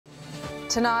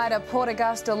Tonight, a Port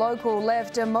Augusta local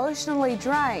left emotionally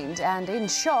drained and in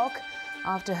shock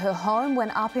after her home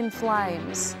went up in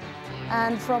flames.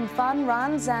 And from fun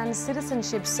runs and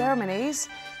citizenship ceremonies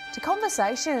to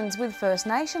conversations with First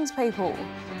Nations people,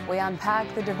 we unpack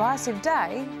the divisive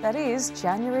day that is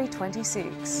January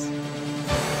 26.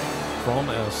 From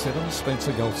our 7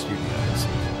 Spencer Gulf studios,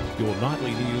 your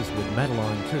nightly news with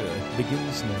Madeline Kerr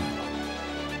begins now.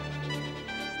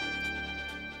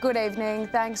 Good evening,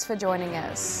 thanks for joining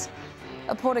us.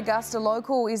 A Port Augusta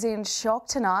local is in shock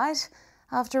tonight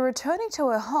after returning to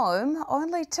her home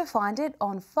only to find it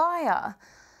on fire.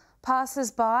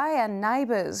 Passers-by and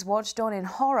neighbours watched on in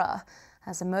horror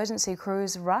as emergency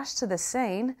crews rushed to the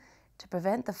scene to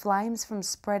prevent the flames from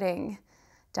spreading.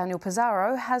 Daniel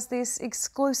Pizarro has this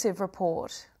exclusive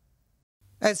report.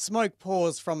 As smoke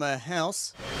pours from her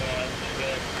house,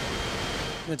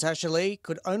 Natasha-Lee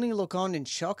could only look on in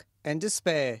shock and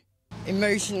despair.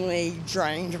 Emotionally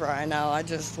drained right now. I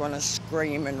just want to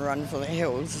scream and run for the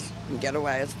hills and get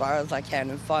away as far as I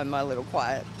can and find my little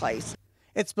quiet place.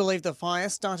 It's believed the fire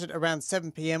started around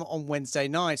 7 p.m. on Wednesday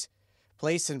night.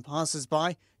 Police and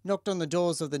passers-by knocked on the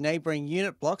doors of the neighbouring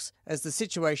unit blocks as the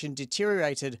situation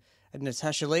deteriorated, and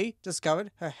Natasha-Lee discovered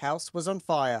her house was on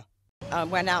fire. I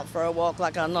went out for a walk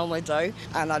like I normally do,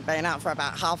 and I'd been out for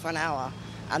about half an hour.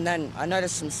 And then I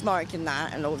noticed some smoke in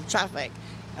that and all the traffic,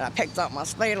 and I picked up my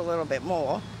speed a little bit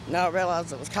more. Now I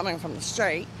realised it was coming from the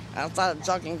street, and I started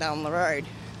jogging down the road.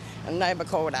 A neighbour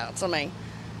called out to me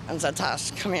and said,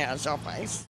 "Tash, come here, it's your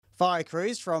place." Fire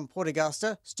crews from Port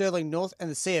Augusta, Stirling North and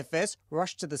the CFS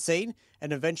rushed to the scene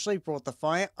and eventually brought the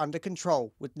fire under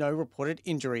control with no reported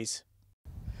injuries.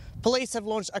 Police have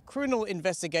launched a criminal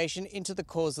investigation into the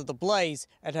cause of the blaze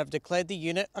and have declared the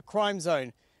unit a crime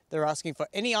zone. They're asking for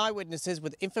any eyewitnesses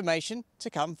with information to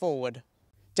come forward.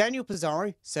 Daniel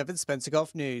Pizarro, 7 Spencer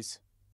Gulf News.